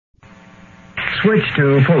switch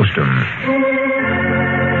to Postum.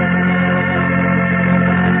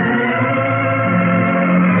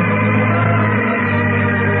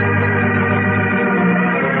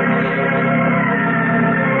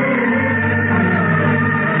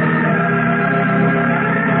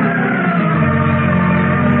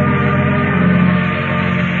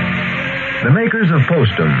 The makers of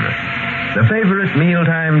Postum, the favorite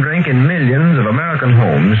mealtime drink in millions of American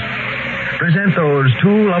homes, present those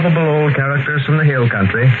two lovable old characters from the hill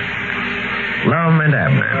country, Lum and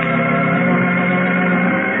Abner.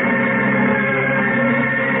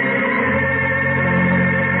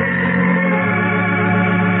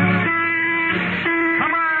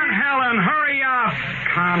 Come on, Helen, hurry up.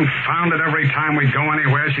 Confound it, every time we go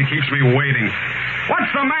anywhere, she keeps me waiting.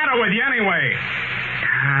 What's the matter with you anyway?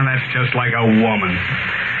 That's just like a woman.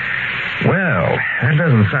 Well, that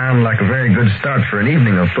doesn't sound like a very good start for an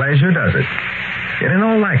evening of pleasure, does it? Yet in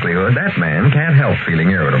all likelihood, that man can't help feeling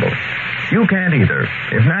irritable. You can't either,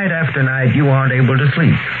 if night after night you aren't able to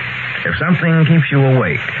sleep. If something keeps you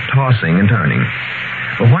awake, tossing and turning.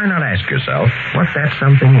 Well, why not ask yourself what that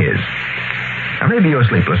something is? Now, maybe your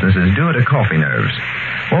sleeplessness is due to coffee nerves.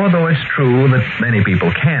 Although it's true that many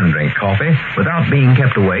people can drink coffee without being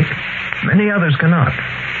kept awake, many others cannot.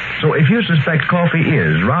 So if you suspect coffee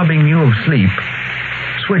is robbing you of sleep,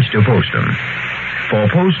 switch to Postum. For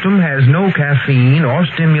Postum has no caffeine or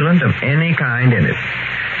stimulant of any kind in it,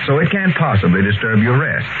 so it can't possibly disturb your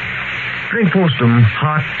rest. Drink Postum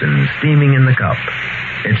hot and steaming in the cup.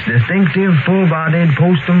 Its distinctive, full-bodied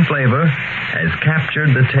Postum flavor has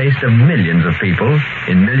captured the taste of millions of people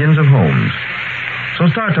in millions of homes. So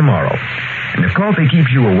start tomorrow, and if coffee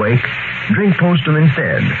keeps you awake, drink Postum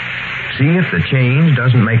instead. See if the change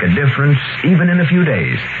doesn't make a difference even in a few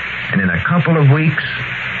days. And in a couple of weeks,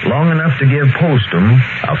 long enough to give Postum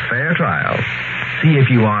a fair trial. See if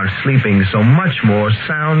you aren't sleeping so much more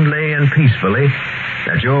soundly and peacefully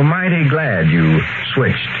that you're mighty glad you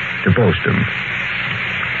switched to Postum.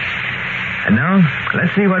 And now,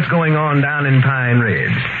 let's see what's going on down in Pine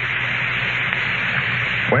Ridge.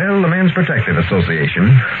 Well, the Men's Protective Association,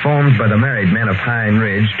 formed by the married men of Pine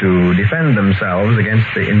Ridge to defend themselves against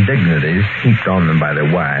the indignities heaped on them by their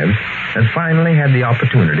wives, has finally had the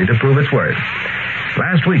opportunity to prove its worth.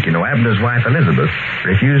 Last week, Abner's wife, Elizabeth,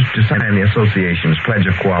 refused to sign the association's pledge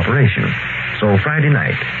of cooperation. So Friday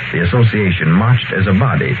night, the association marched as a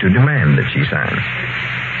body to demand that she sign.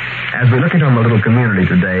 As we look into the little community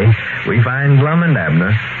today, we find Lum and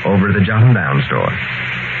Abner over at the Jot Em Down store.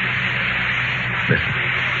 Listen.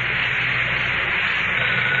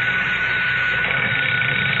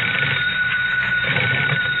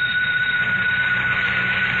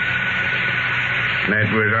 That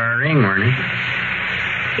was our ring, wasn't it?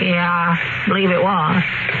 Yeah, I believe it was.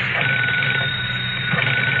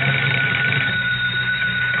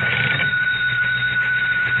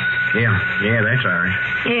 Yeah, that's ours.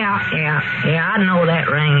 Yeah, I'd know that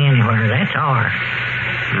ring anywhere. That's ours.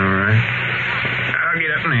 All right. I'll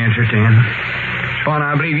get up and answer it then. Spawn,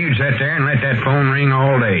 I believe you'd sit there and let that phone ring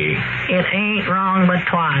all day. It ain't wrong but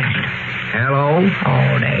twice. Hello?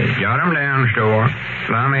 All day. Jot 'em Down store.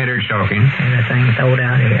 Lum Edwards talking. Everything throwed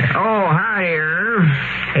out here. Oh, hi, Irv.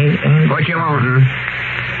 Hey, What you wanting?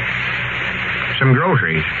 Some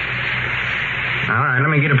groceries. All right, let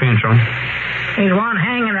me get a pencil. There's one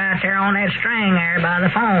hanging right there on that string there by the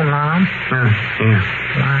phone, Lum. Yeah.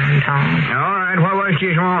 Blind Tom. All right, what was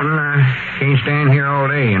you wanting? Can't stand here all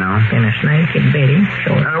day, Been a snake and bit him.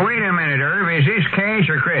 Wait a minute, Irv. Is this cash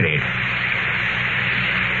or credit?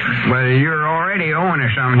 Well, you're already owing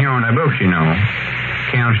us some here on the books,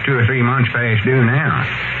 Counts 2 or 3 months past due now.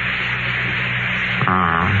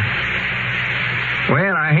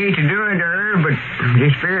 Well, I hate to do it, Irv, but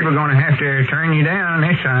just feared we're going to have to turn you down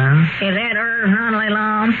this time. Is that Irv Nunley,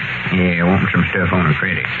 Lum? Yeah, wanting some stuff on the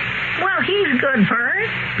credit. Well, he's good for it.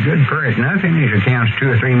 Good for it, nothing. His account's 2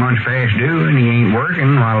 or 3 months past due, and he ain't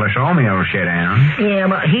working while the sawmill's shut down. Yeah,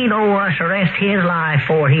 but he'd owe us the rest of his life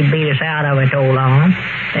before he'd beat us out of it, old Lum.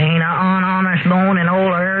 There ain't an honest bone in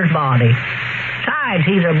old Irv's body. Besides,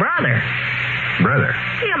 he's a brother. Brother?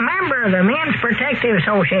 Yeah, a member of the Men's Protective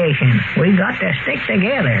Association. We got to stick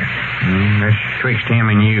together. That's twixt him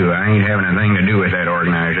and you. I ain't having a thing to do with that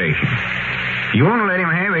organization. If you want to let him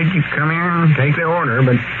have it, you come here and take the order,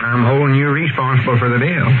 but I'm holding you responsible for the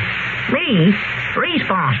bill. Me?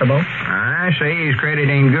 Responsible? I say his credit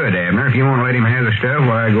ain't good, Abner. If you want to let him have the stuff,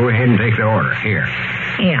 why, go ahead and take the order. Here.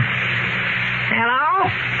 Yeah. Hello?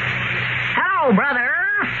 Hello, brother.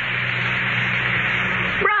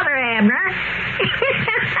 Brother Abner.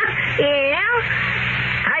 Yeah?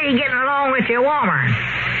 How you getting along with your woman?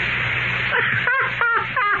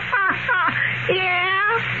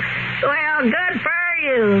 Yeah? Well, good for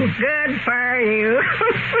you. Good for you.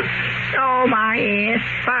 Oh, my, yes.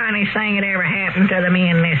 Finest thing that ever happened to the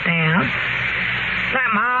men in this town. That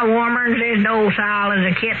my woman's as docile as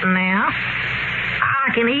a kitten now. I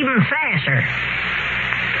can even sass her.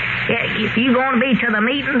 Yeah, if you going to be to the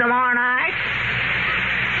meeting tomorrow night,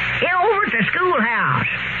 get over at the schoolhouse.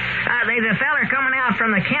 There's a feller coming out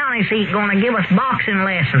from the county seat going to give us boxing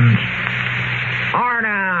lessons. Art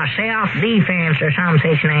of self-defense or some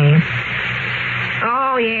such name.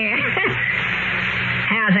 Oh, yeah.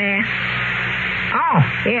 How's that?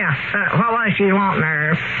 Oh, yeah. What was you wanting,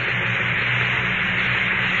 Irv?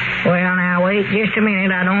 Well, now, wait just a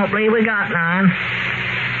minute. I don't believe we got none.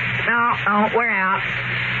 No, we're out.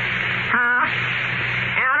 Huh?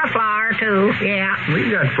 Out of flour, too, yeah.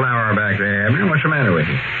 We got flour back there, Abner. What's the matter with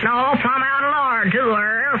you? No, plumb out of lard, too,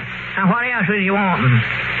 Irv. Now, what else was you wanting?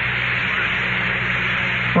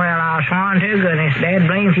 Well, I'll swan to goodness. Dad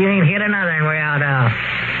blames you ain't hit another and we're out of.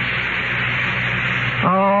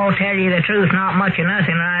 Oh, tell you the truth, not much of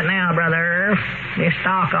nothing right now, Brother Irv. This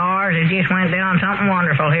stock of ours has just went down something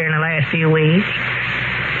wonderful here in the last few weeks.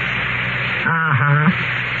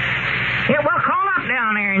 Yeah, well, call up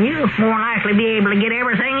down there and you'll more likely be able to get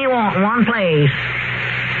everything you want in one place.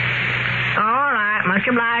 All right, much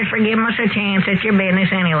obliged for giving us a chance at your business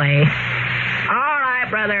anyway. All right,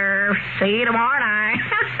 Brother Irv. See you tomorrow night.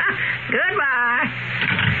 Goodbye.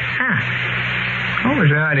 What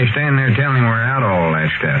was I to stand there telling we're out all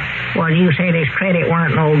that stuff? Well, you said his credit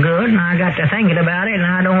weren't no good, and I got to thinking about it, and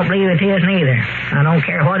I don't believe it is neither. I don't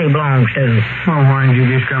care what he belongs to. Well, why didn't you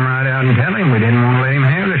just come right out and tell him we didn't want to let him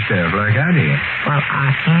have the stuff like I did? Well,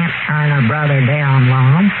 I can't turn a brother down,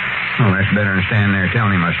 Lum. Well, that's better than standing there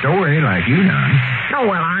telling him a story like you done. Oh,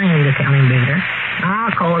 well, I aim to tell him better.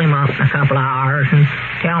 I'll call him up in a couple of hours and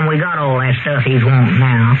tell him we got all that stuff he's wanting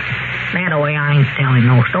now. That way I ain't telling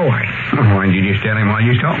no story. Well, why didn't you just tell him while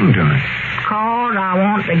you was talking to him? 'Cause I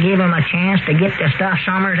want to give him a chance to get the stuff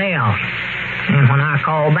somewhere else. And when I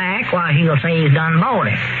call back, why, he'll say he's done bought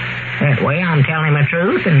it. That way I'm telling him the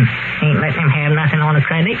truth and ain't letting him have nothing on the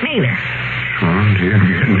credit neither. Oh, dear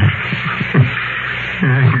goodness.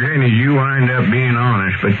 Granny, you wind up being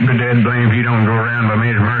honest, but Dad blames you don't go around by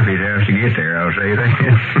Miss Murphy's house to get there, I'll say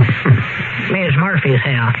that. Miss Murphy's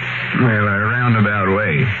house? Well, a roundabout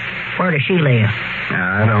way. Where does she live?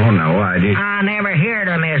 I don't know. I never heard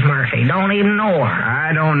of Miss Murphy. Don't even know her.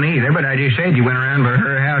 I don't either, but I just said you went around by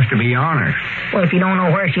her house to be honest. Well, if you don't know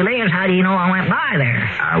where she lives, how do you know I went by there?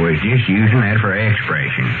 I was just using that for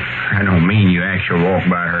expression. I don't mean you actually walked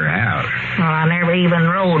by her house. Well, I never even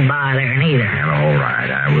rode by there neither. Well, all right.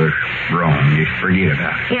 I was wrong. Just forget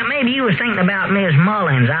about it. Yeah, maybe you was thinking about Miss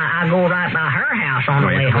Mullins. I go right by her house on the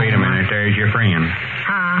way home. Wait a minute. There's your friend.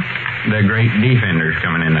 Huh? The great defender's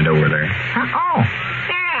coming in the door there. Oh,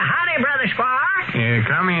 yeah. Howdy, Brother Squire. Yeah,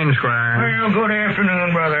 come in, Squire. Well, good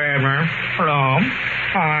afternoon, Brother Abner. Hello.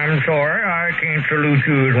 I'm sorry I can't salute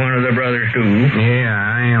you as one of the brothers do. Yeah,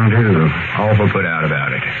 I am too. Awful put out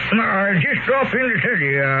about it. I just dropped in to tell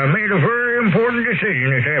you I made a very important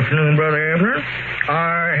decision this afternoon, Brother Abner.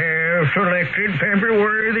 I have selected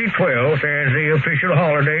February the 12th as the official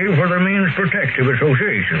holiday for the Men's Protective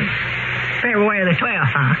Association. February the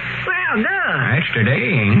 12th, huh? Well, good. That's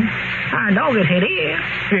today, ain't it? I know it is.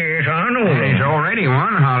 Yes, I know that. There's already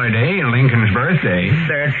one holiday, Lincoln's birthday.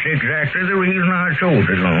 That's exactly the reason I chose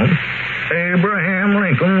it, Lum. Abraham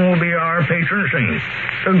Lincoln will be our patron saint,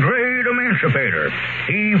 the great emancipator.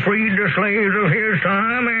 He freed the slaves of his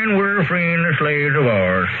time, and we're freeing the slaves of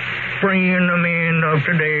ours. Freeing the men of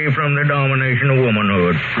today from the domination of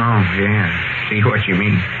womanhood. Oh, yeah. See what you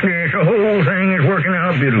mean. Yes, the whole thing is working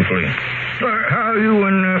out beautifully. How are you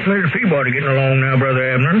and Miss Peabody getting along now, Brother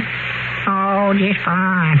Abner? Oh, just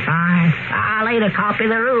fine. I laid a copy of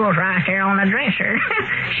the rules right there on the dresser.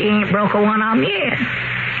 She ain't broke a one of them yet.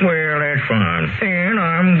 Well, that's fine. And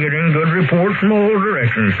I'm getting good reports from all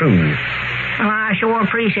directions, too. Well, I sure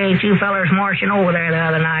appreciate you fellers marching over there the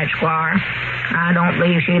other night, Squire. I don't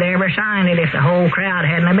believe she'd ever signed it if the whole crowd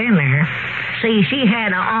hadn't been there. See, she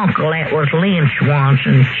had an uncle that was lynched once,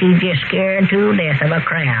 and she just scared to death of a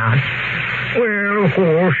crowd. Well, of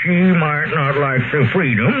course, she might not like the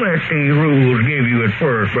freedom that the rules give you at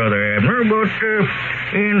first, Brother Abner, but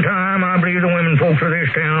in time, I believe the women folks of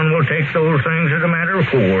this town will take those things as a matter of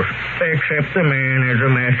course, accept the man as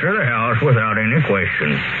the master of the house without any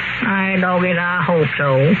question. I hope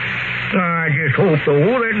so. I just hope,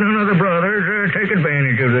 though, that none of the brothers take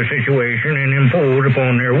advantage of the situation and impose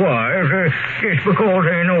upon their wives just because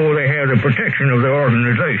they know they have the protection of the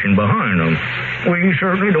organization behind them. We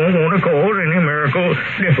certainly don't want to cause any miracle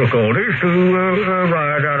difficulties to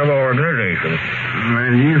arise out of our organization.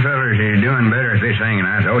 Well, you fellas are doing better at this thing than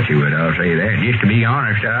I thought you would, I'll say that. Just to be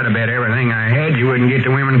honest, I'd have bet everything I had you wouldn't get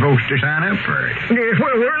the women folks to sign up for it. Yes,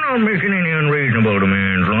 well, we're not making any unreasonable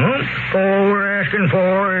demands, Lum. All we're asking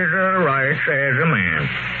for is our rights as a man.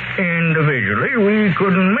 Individually, we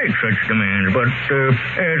couldn't make such demands, but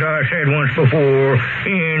as I said once before,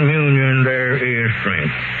 in union there is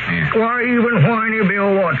strength. Yeah. Why, even Whiny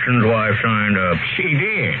Bill Watson's wife signed up. She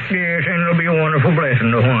did. Yes, and it'll be a wonderful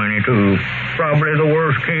blessing to Whiny, too. Probably the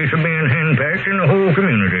worst case of being henpecked in the whole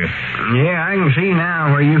community. Yeah, I can see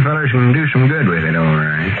now where you fellas can do some good with it, all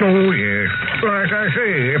right. Oh, yes. Like I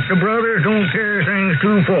say, if the brothers don't carry things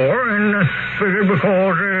too far and figure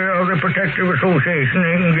because of the Protective Association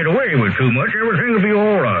they can get away with too much, everything will be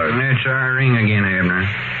all right. That's our ring again, Abner.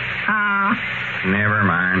 Never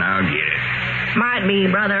mind, I'll get it. Might be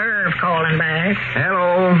Brother Irv calling back.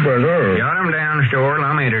 Hello. Brother. Jot 'em Down store.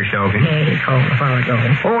 Lum and Abner's talking. Yeah, he called a while ago.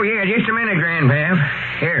 Oh, yeah, just a minute, Grandpap.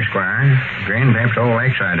 Here, Squire. Grandpap's all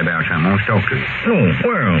excited about something. Wants to talk to you. Oh,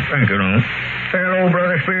 well, thank you, Lum. Hello,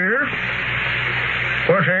 Brother Spears.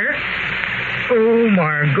 What's that? Oh,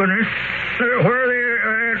 my goodness. Where are they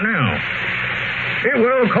at now?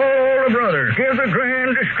 Well, call all the brothers. Give the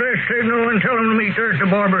grand distress signal and tell them to meet there at the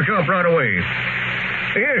barber shop right away.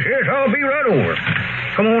 Yes, I'll be right over.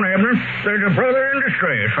 Come on, Abner. There's a brother in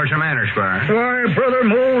distress. What's the matter, Squire? Why, Brother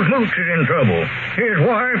Mole's Mooch is in trouble. His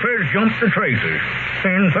wife has jumped the traces.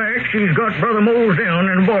 In fact, she's got Brother Mole's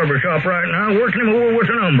down in the barber shop right now, working him over with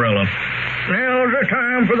an umbrella. Now's the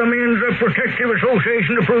time for the Men's Protective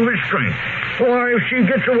Association to prove its strength. Why, if she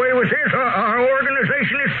gets away with this, our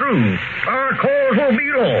organization is through. Our cause will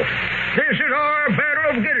be lost. This is our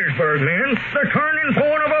Battle of Gettysburg, men. The turning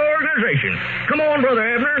point of our organization. Come on, Brother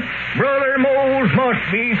Abner. Brother Moles must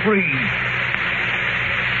be free.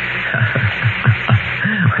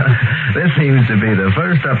 This seems to be the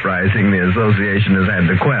first uprising the association has had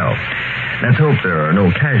to quell. Let's hope there are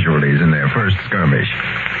no casualties in their first skirmish.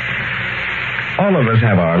 All of us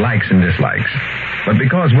have our likes and dislikes. But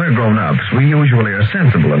because we're grown-ups, we usually are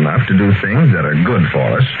sensible enough to do things that are good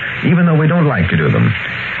for us, even though we don't like to do them.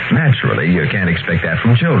 Naturally, you can't expect that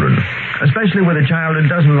from children, especially with a child who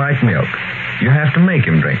doesn't like milk. You have to make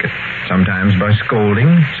him drink it, sometimes by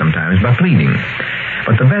scolding, sometimes by pleading.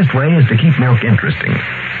 But the best way is to keep milk interesting.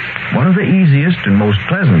 One of the easiest and most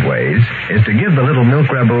pleasant ways is to give the little milk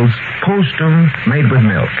rebels Postum made with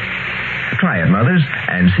milk. Try it, mothers,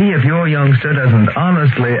 and see if your youngster doesn't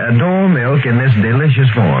honestly adore milk in this delicious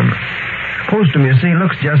form. Postum, you see,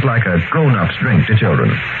 looks just like a grown-up's drink to children.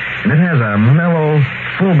 And it has a mellow,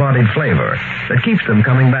 full-bodied flavor that keeps them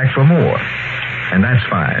coming back for more. And that's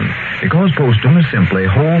fine, because Postum is simply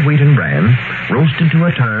whole wheaten bran, roasted to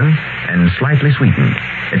a turn, and slightly sweetened.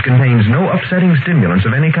 It contains no upsetting stimulants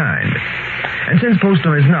of any kind. And since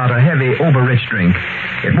Postum is not a heavy, over-rich drink,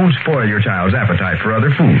 it won't spoil your child's appetite for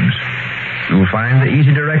other foods. You'll find the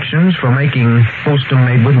easy directions for making Postum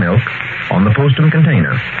made with milk on the Postum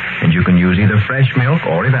container, and you can use either fresh milk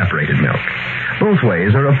or evaporated milk. Both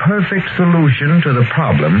ways are a perfect solution to the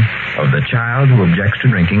problem of the child who objects to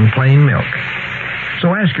drinking plain milk.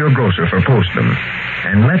 So ask your grocer for Postum,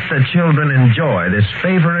 and let the children enjoy this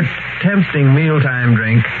favorite, tempting mealtime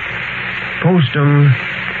drink, Postum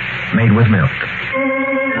made with milk.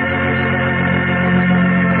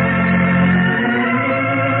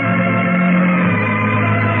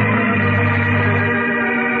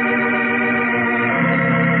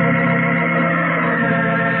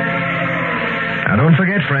 Now, don't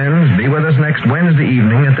forget, friends, be with us next Wednesday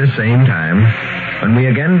evening at this same time when we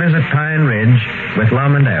again visit Pine Ridge with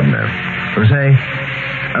Lum and Abner, who say,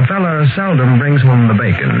 a fella seldom brings home the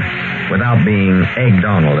bacon without being egged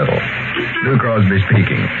on a little. Lou Crosby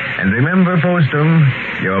speaking. And remember, Postum,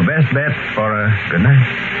 your best bet for a good night.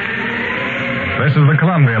 This is the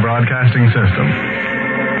Columbia Broadcasting System.